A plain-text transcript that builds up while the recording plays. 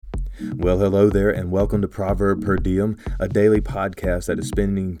Well, hello there, and welcome to Proverb Per Diem, a daily podcast that is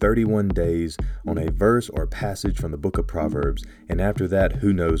spending 31 days on a verse or passage from the book of Proverbs, and after that,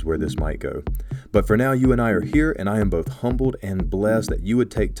 who knows where this might go. But for now, you and I are here, and I am both humbled and blessed that you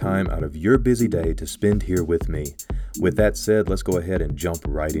would take time out of your busy day to spend here with me. With that said, let's go ahead and jump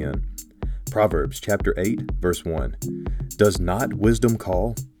right in. Proverbs chapter 8, verse 1. Does not wisdom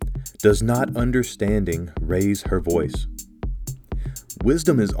call? Does not understanding raise her voice?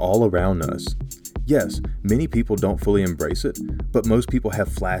 Wisdom is all around us. Yes, many people don't fully embrace it, but most people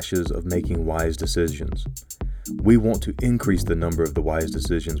have flashes of making wise decisions. We want to increase the number of the wise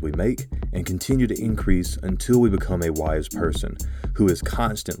decisions we make and continue to increase until we become a wise person who is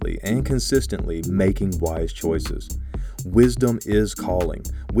constantly and consistently making wise choices. Wisdom is calling.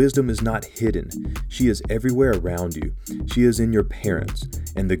 Wisdom is not hidden. She is everywhere around you. She is in your parents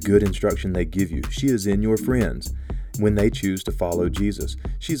and the good instruction they give you. She is in your friends when they choose to follow Jesus.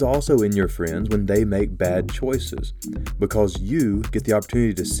 She's also in your friends when they make bad choices, because you get the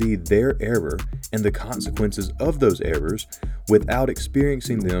opportunity to see their error and the consequences of those errors without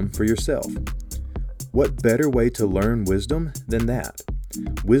experiencing them for yourself. What better way to learn wisdom than that?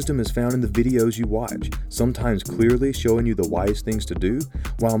 Wisdom is found in the videos you watch, sometimes clearly showing you the wise things to do,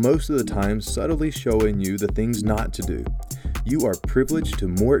 while most of the time subtly showing you the things not to do. You are privileged to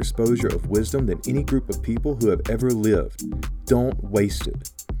more exposure of wisdom than any group of people who have ever lived. Don't waste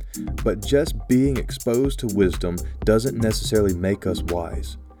it. But just being exposed to wisdom doesn't necessarily make us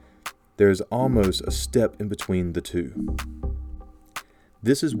wise. There's almost a step in between the two.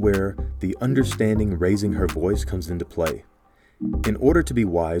 This is where the understanding raising her voice comes into play. In order to be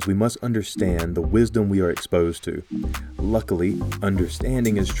wise, we must understand the wisdom we are exposed to. Luckily,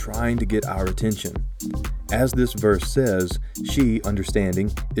 understanding is trying to get our attention. As this verse says, she,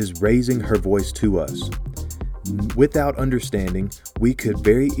 understanding, is raising her voice to us. Without understanding, we could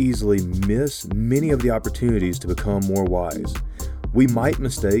very easily miss many of the opportunities to become more wise. We might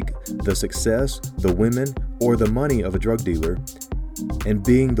mistake the success, the women, or the money of a drug dealer and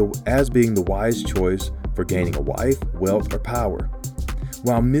being the wise choice for gaining a wife, wealth, or power,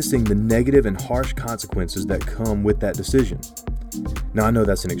 while missing the negative and harsh consequences that come with that decision. Now, I know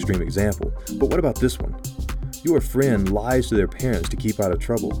that's an extreme example, but what about this one? Your friend lies to their parents to keep out of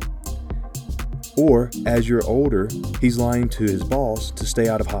trouble. Or, as you're older, he's lying to his boss to stay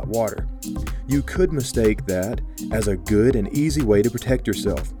out of hot water. You could mistake that as a good and easy way to protect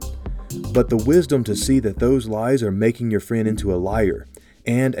yourself. But the wisdom to see that those lies are making your friend into a liar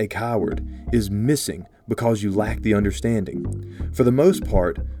and a coward is missing because you lack the understanding. For the most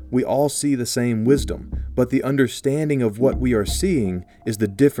part, we all see the same wisdom, but the understanding of what we are seeing is the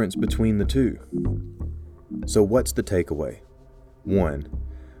difference between the two. So what's the takeaway? 1.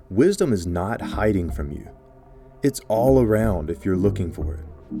 Wisdom is not hiding from you. It's all around if you're looking for it.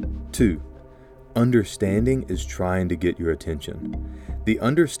 2. Understanding is trying to get your attention. The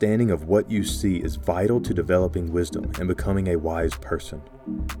understanding of what you see is vital to developing wisdom and becoming a wise person.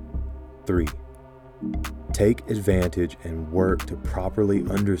 3. Take advantage and work to properly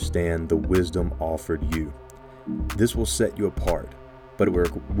understand the wisdom offered you. This will set you apart, but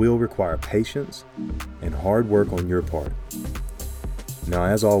it will require patience and hard work on your part. Now,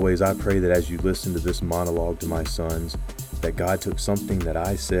 as always, I pray that as you listen to this monologue to my sons, that God took something that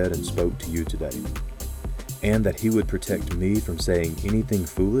I said and spoke to you today, and that He would protect me from saying anything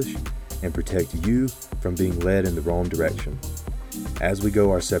foolish and protect you from being led in the wrong direction. As we go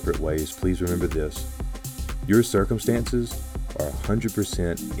our separate ways, please remember this. Your circumstances are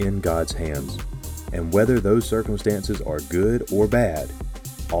 100% in God's hands, and whether those circumstances are good or bad,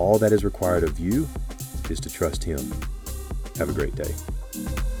 all that is required of you is to trust Him. Have a great day.